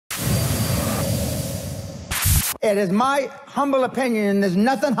It is my humble opinion, and there's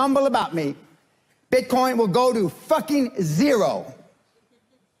nothing humble about me, Bitcoin will go to fucking zero.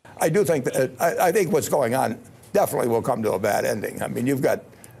 I do think that, I think what's going on definitely will come to a bad ending. I mean, you've got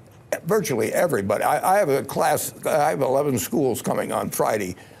virtually everybody. I have a class, I have 11 schools coming on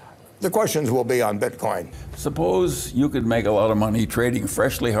Friday. The questions will be on Bitcoin. Suppose you could make a lot of money trading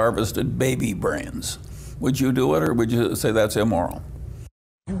freshly harvested baby brains. Would you do it, or would you say that's immoral?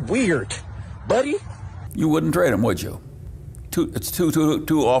 You weird, buddy. You wouldn't trade them, would you? It's too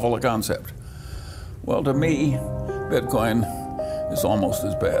awful a concept. Well, to me, Bitcoin is almost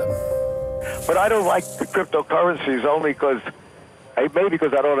as bad. But I don't like the cryptocurrencies only because, maybe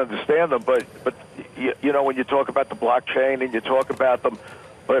because I don't understand them, but you know, when you talk about the blockchain and you talk about them,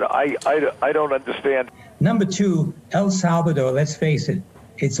 but I don't understand. Number two, El Salvador, let's face it,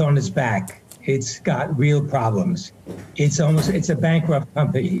 it's on its back. It's got real problems. It's a bankrupt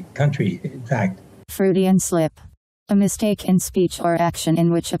country, in fact. Freudian slip. A mistake in speech or action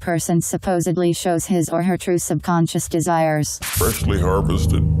in which a person supposedly shows his or her true subconscious desires. Freshly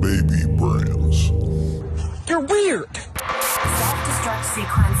harvested baby brains. You're weird. Self-destruct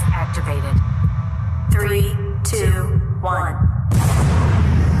sequence activated. 3, 2, 1.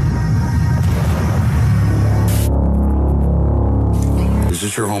 Is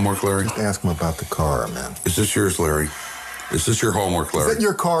this your homework, Larry? Just ask him about the car, man. Is this yours, Larry? Is this your homework, Larry? Is that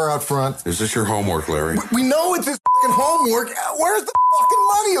your car out front? Is this your homework, Larry? We know it's his fucking homework. Where's the fucking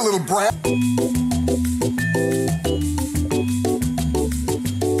money, you little brat?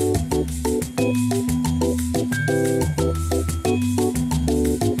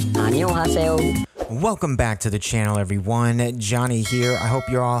 Welcome back to the channel, everyone. Johnny here. I hope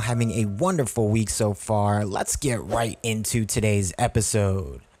you're all having a wonderful week so far. Let's get right into today's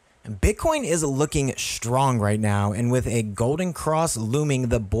episode. Bitcoin is looking strong right now, and with a golden cross looming,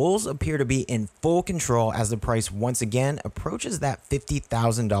 the bulls appear to be in full control as the price once again approaches that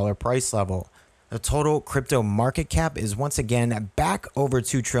 $50,000 price level. The total crypto market cap is once again back over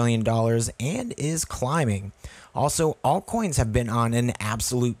 $2 trillion and is climbing. Also, altcoins have been on an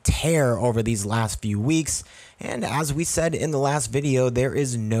absolute tear over these last few weeks, and as we said in the last video, there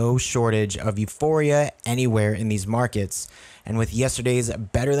is no shortage of euphoria anywhere in these markets. And with yesterday's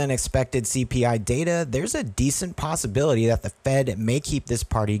better than expected CPI data, there's a decent possibility that the Fed may keep this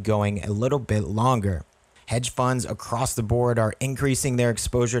party going a little bit longer. Hedge funds across the board are increasing their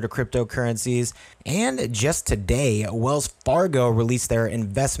exposure to cryptocurrencies, and just today, Wells Fargo released their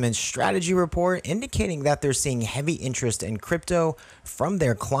investment strategy report indicating that they're seeing heavy interest in crypto from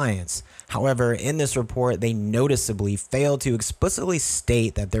their clients. However, in this report, they noticeably failed to explicitly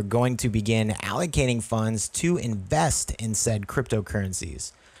state that they're going to begin allocating funds to invest in said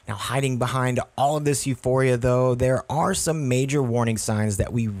cryptocurrencies. Now, hiding behind all of this euphoria, though, there are some major warning signs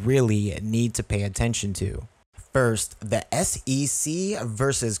that we really need to pay attention to. First, the SEC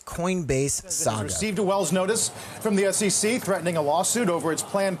versus Coinbase saga. Received a Wells notice from the SEC threatening a lawsuit over its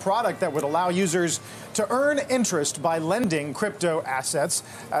planned product that would allow users to earn interest by lending crypto assets.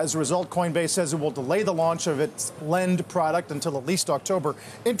 As a result, Coinbase says it will delay the launch of its lend product until at least October.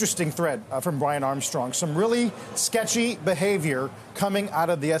 Interesting thread from Brian Armstrong. Some really sketchy behavior coming out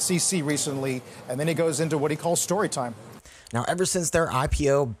of the SEC recently, and then he goes into what he calls story time. Now, ever since their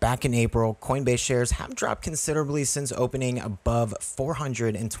IPO back in April, Coinbase shares have dropped considerably since opening above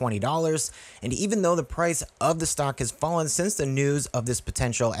 $420. And even though the price of the stock has fallen since the news of this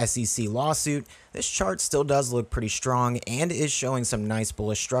potential SEC lawsuit, this chart still does look pretty strong and is showing some nice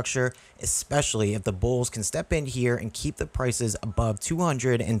bullish structure, especially if the bulls can step in here and keep the prices above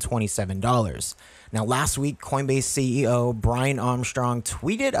 $227. Now, last week, Coinbase CEO Brian Armstrong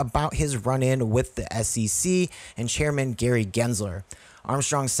tweeted about his run-in with the SEC and Chairman Gary Gensler.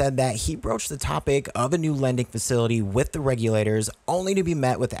 Armstrong said that he broached the topic of a new lending facility with the regulators only to be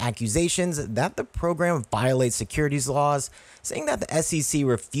met with accusations that the program violates securities laws, saying that the SEC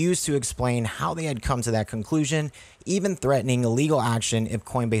refused to explain how they had come to that conclusion, even threatening legal action if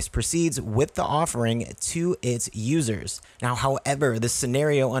Coinbase proceeds with the offering to its users. Now, however this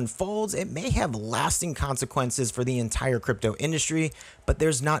scenario unfolds, it may have lasting consequences for the entire crypto industry, but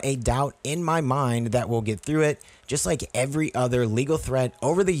there's not a doubt in my mind that we'll get through it, just like every other legal threat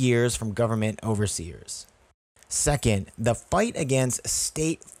over the years from government overseers. Second, the fight against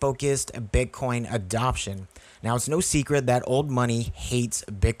state-focused Bitcoin adoption. Now, it's no secret that old money hates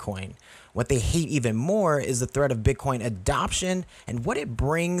Bitcoin. What they hate even more is the threat of Bitcoin adoption and what it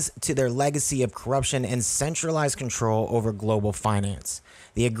brings to their legacy of corruption and centralized control over global finance.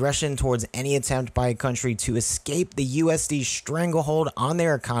 The aggression towards any attempt by a country to escape the USD's stranglehold on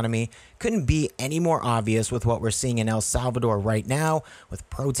their economy couldn't be any more obvious with what we're seeing in El Salvador right now, with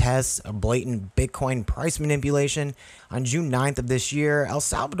protests, a blatant Bitcoin price manipulation. On June 9th of this year, El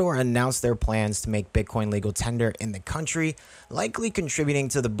Salvador announced their plans to make Bitcoin legal tender in the country, likely contributing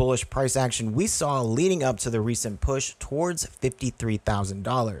to the bullish price action we saw leading up to the recent push towards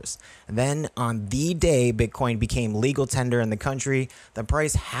 $53,000. Then, on the day Bitcoin became legal tender in the country, the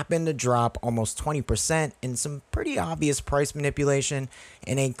price happened to drop almost 20% in some pretty obvious price manipulation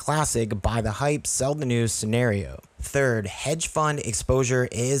in a classic buy the hype, sell the news scenario. Third, hedge fund exposure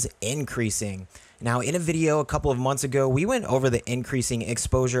is increasing. Now, in a video a couple of months ago, we went over the increasing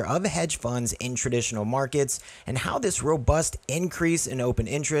exposure of hedge funds in traditional markets and how this robust increase in open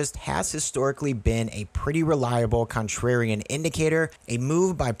interest has historically been a pretty reliable contrarian indicator, a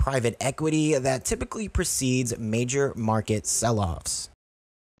move by private equity that typically precedes major market sell-offs.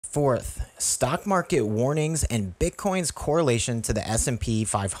 Fourth, stock market warnings and Bitcoin's correlation to the S&P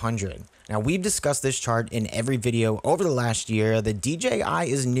 500. Now, we've discussed this chart in every video over the last year. The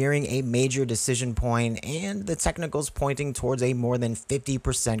DJI is nearing a major decision point and the technicals pointing towards a more than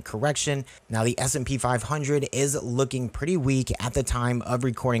 50% correction. Now, the S&P 500 is looking pretty weak at the time of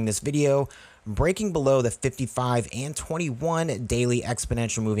recording this video, breaking below the 55 and 21 daily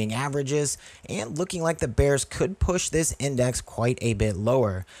exponential moving averages and looking like the bears could push this index quite a bit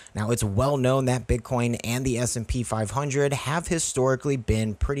lower. Now, it's well known that Bitcoin and the S&P 500 have historically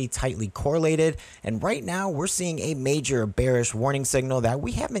been pretty tightly correlated, and right now we're seeing a major bearish warning signal that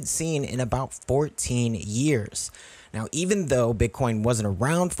we haven't seen in about 14 years. Now, even though Bitcoin wasn't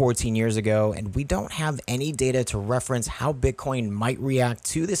around 14 years ago and we don't have any data to reference how Bitcoin might react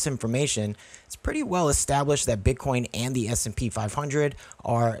to this information, it's pretty well established that Bitcoin and the S&P 500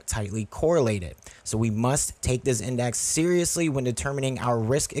 are tightly correlated. So we must take this index seriously when determining our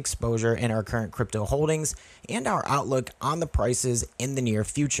risk exposure in our current crypto holdings and our outlook on the prices in the near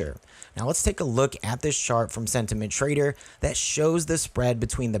future. Now, let's take a look at this chart from Sentiment Trader that shows the spread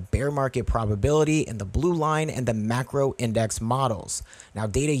between the bear market probability in the blue line and the macro index models. Now,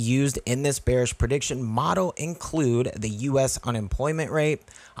 data used in this bearish prediction model include the US unemployment rate,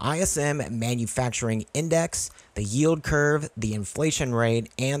 ISM manufacturing index, the yield curve, the inflation rate,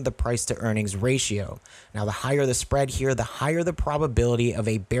 and the price to earnings ratio. Now, the higher the spread here, the higher the probability of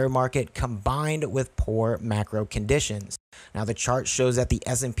a bear market combined with poor macro conditions. Now, the chart shows that the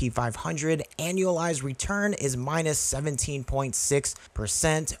S&P 500 annualized return is minus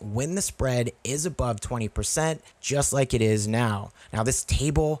 17.6% when the spread is above 20%, just like it is now. Now, this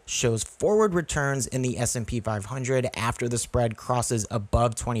table shows forward returns in the S&P 500 after the spread crosses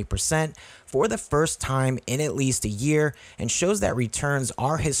above 20% for the first time in at least a year, and shows that returns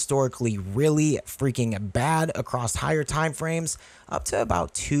are historically really freaking bad across higher time frames up to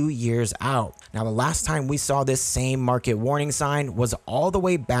about 2 years out. Now, the last time we saw this same market warning sign was all the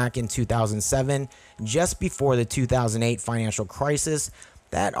way back in 2007, just before the 2008 financial crisis.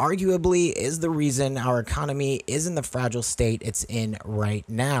 That arguably is the reason our economy is in the fragile state it's in right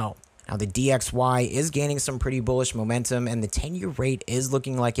now. Now, the DXY is gaining some pretty bullish momentum, and the 10-year rate is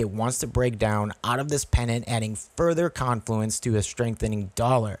looking like it wants to break down out of this pennant, adding further confluence to a strengthening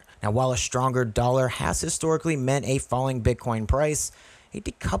dollar. Now, while a stronger dollar has historically meant a falling Bitcoin price, a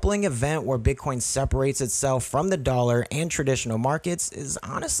decoupling event where Bitcoin separates itself from the dollar and traditional markets is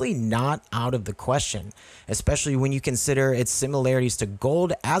honestly not out of the question, especially when you consider its similarities to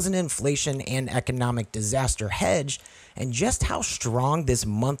gold as an inflation and economic disaster hedge, and just how strong this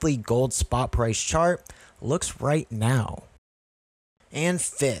monthly gold spot price chart looks right now. And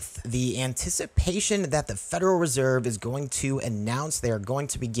fifth, the anticipation that the Federal Reserve is going to announce they are going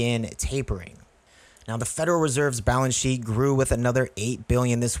to begin tapering. Now, the Federal Reserve's balance sheet grew with another $8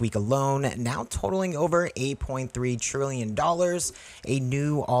 billion this week alone, now totaling over $8.3 trillion, a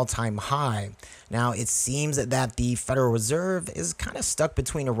new all-time high. Now, it seems that the Federal Reserve is kind of stuck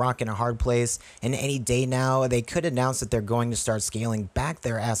between a rock and a hard place, and any day now they could announce that they're going to start scaling back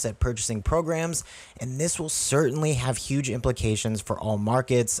their asset purchasing programs, and this will certainly have huge implications for all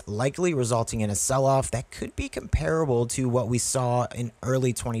markets, likely resulting in a sell-off that could be comparable to what we saw in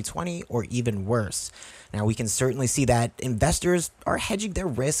early 2020 or even worse. Now, we can certainly see that investors are hedging their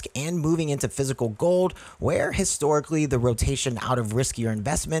risk and moving into physical gold, where historically the rotation out of riskier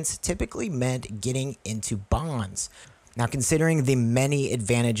investments typically meant getting into bonds. Now, considering the many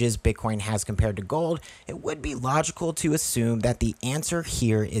advantages Bitcoin has compared to gold, it would be logical to assume that the answer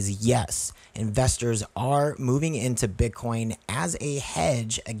here is yes. Investors are moving into Bitcoin as a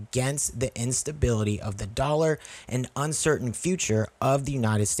hedge against the instability of the dollar and uncertain future of the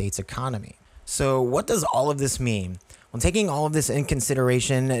United States economy. So what does all of this mean? Well, taking all of this in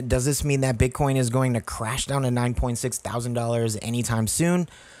consideration, does this mean that Bitcoin is going to crash down to $9.6 thousand anytime soon?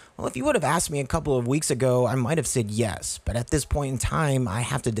 Well, if you would have asked me a couple of weeks ago, I might have said yes. But at this point in time, I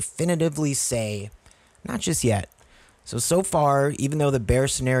have to definitively say, not just yet. So far, even though the bear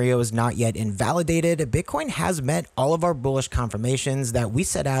scenario is not yet invalidated, Bitcoin has met all of our bullish confirmations that we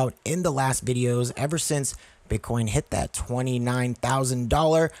set out in the last videos ever since Bitcoin hit that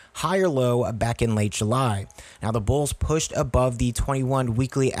 $29,000 higher low back in late July. Now, the bulls pushed above the 21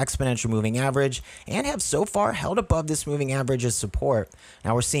 weekly exponential moving average and have so far held above this moving average as support.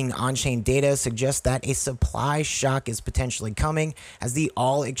 Now, we're seeing on-chain data suggest that a supply shock is potentially coming as the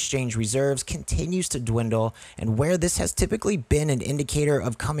all-exchange reserves continues to dwindle, and where this has typically been an indicator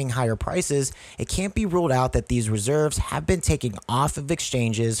of coming higher prices, it can't be ruled out that these reserves have been taken off of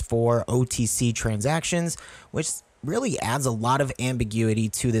exchanges for OTC transactions, which really adds a lot of ambiguity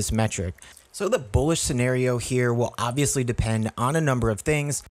to this metric. So the bullish scenario here will obviously depend on a number of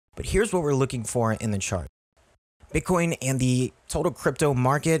things, but here's what we're looking for in the chart. Bitcoin and the total crypto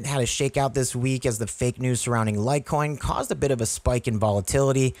market had a shakeout this week as the fake news surrounding Litecoin caused a bit of a spike in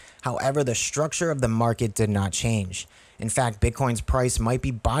volatility. However, the structure of the market did not change. In fact, Bitcoin's price might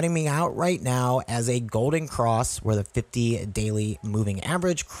be bottoming out right now as a golden cross where the 50 daily moving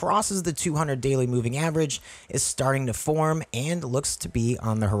average crosses the 200 daily moving average is starting to form and looks to be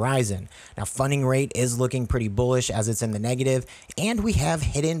on the horizon. Now, funding rate is looking pretty bullish as it's in the negative, and we have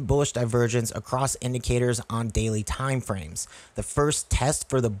hidden bullish divergence across indicators on daily time frames. The first test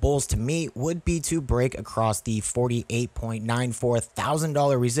for the bulls to meet would be to break across the $48.94 thousand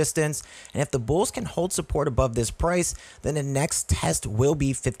resistance, and if the bulls can hold support above this price, then the next test will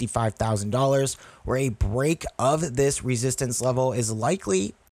be $55,000, where a break of this resistance level is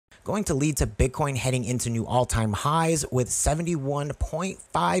likely going to lead to Bitcoin heading into new all-time highs with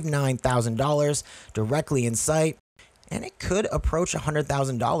 $71.59 thousand directly in sight, and it could approach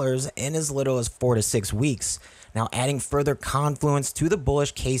 $100,000 in as little as 4 to 6 weeks. Now, adding further confluence to the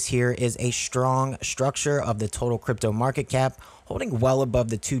bullish case here is a strong structure of the total crypto market cap, holding well above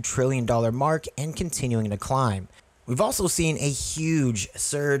the $2 trillion mark and continuing to climb. We've also seen a huge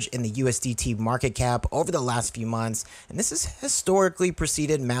surge in the USDT market cap over the last few months, and this has historically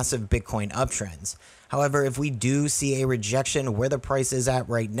preceded massive Bitcoin uptrends. However, if we do see a rejection where the price is at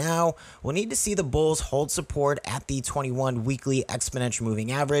right now, we'll need to see the bulls hold support at the 21 weekly exponential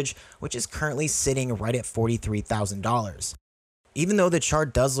moving average, which is currently sitting right at $43,000. Even though the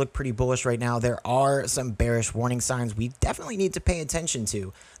chart does look pretty bullish right now, there are some bearish warning signs we definitely need to pay attention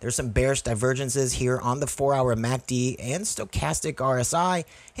to. There's some bearish divergences here on the 4-hour MACD and stochastic RSI,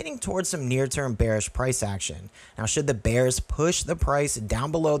 hitting towards some near-term bearish price action. Now, should the bears push the price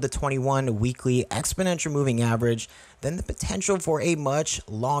down below the 21 weekly exponential moving average, then the potential for a much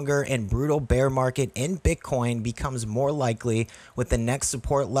longer and brutal bear market in Bitcoin becomes more likely, with the next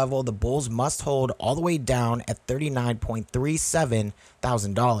support level the bulls must hold all the way down at $39.37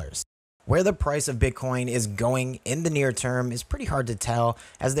 thousand. Where the price of Bitcoin is going in the near term is pretty hard to tell,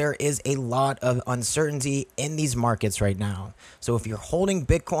 as there is a lot of uncertainty in these markets right now. So if you're holding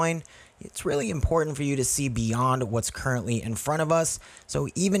Bitcoin, it's really important for you to see beyond what's currently in front of us. So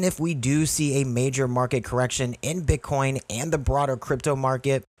even if we do see a major market correction in Bitcoin and the broader crypto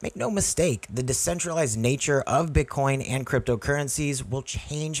market, make no mistake, the decentralized nature of Bitcoin and cryptocurrencies will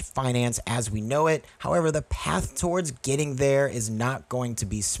change finance as we know it. However, the path towards getting there is not going to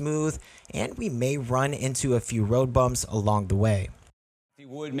be smooth, and we may run into a few road bumps along the way.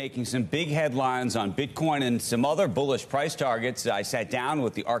 Wood making some big headlines on Bitcoin and some other bullish price targets. I sat down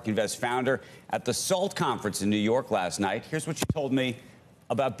with the ARK Invest founder at the SALT conference in New York last night. Here's what she told me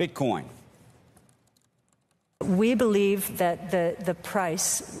about Bitcoin. We believe that the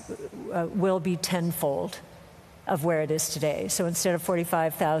price will be tenfold of where it is today. So instead of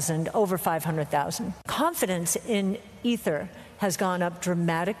 45,000, over 500,000. Confidence in Ether has gone up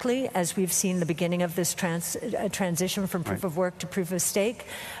dramatically as we've seen the beginning of this transition from proof of work to proof of stake.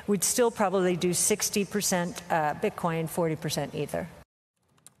 We'd still probably do 60% Bitcoin, 40% Ether.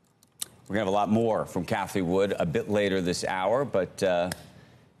 We're going to have a lot more from Cathie Wood a bit later this hour, but there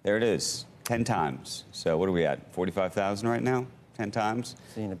it is, 10 times. So what are we at, 45,000 right now, 10 times?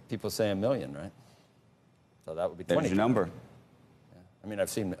 Seen people say a million, right? So that would be 20. There's your number. Yeah. I mean,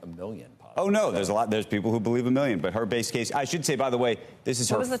 I've seen a million. Oh, no, there's a lot. There's people who believe a million, but her base case, I should say, by the way, this is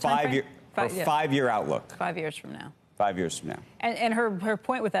her 5 year outlook. 5 years from now. 5 years from now. And her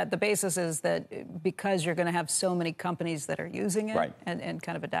point with that, the basis is that because you're going to have so many companies that are using it, right, and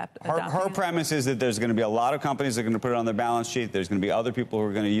kind of adapting her premise is that there's going to be a lot of companies that are going to put it on their balance sheet. There's going to be other people who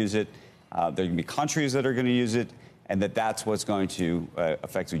are going to use it. There are going to be countries that are going to use it, and that's what's going to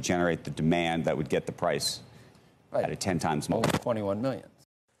effectively generate the demand that would get the price at a 10 times multiple. 21 million.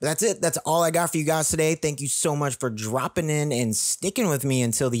 That's it. That's all I got for you guys today. Thank you so much for dropping in and sticking with me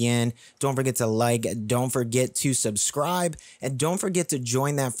until the end. Don't forget to like, don't forget to subscribe, and don't forget to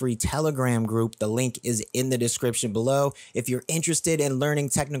join that free Telegram group. The link is in the description below. If you're interested in learning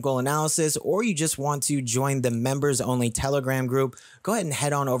technical analysis, or you just want to join the members only Telegram group, go ahead and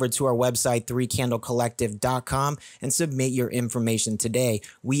head on over to our website, 3candlecollective.com, and submit your information today.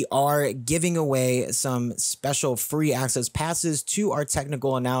 We are giving away some special free access passes to our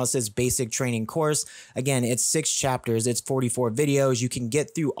technical analysis basic training course. Again, it's 6 chapters. It's 44 videos. You can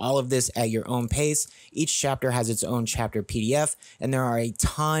get through all of this at your own pace. Each chapter has its own chapter PDF, and there are a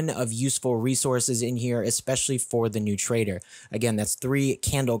ton of useful resources in here, especially for the new trader. Again, that's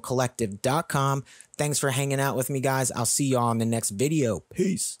 3candlecollective.com. Thanks for hanging out with me, guys. I'll see you all in the next video.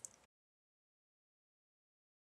 Peace.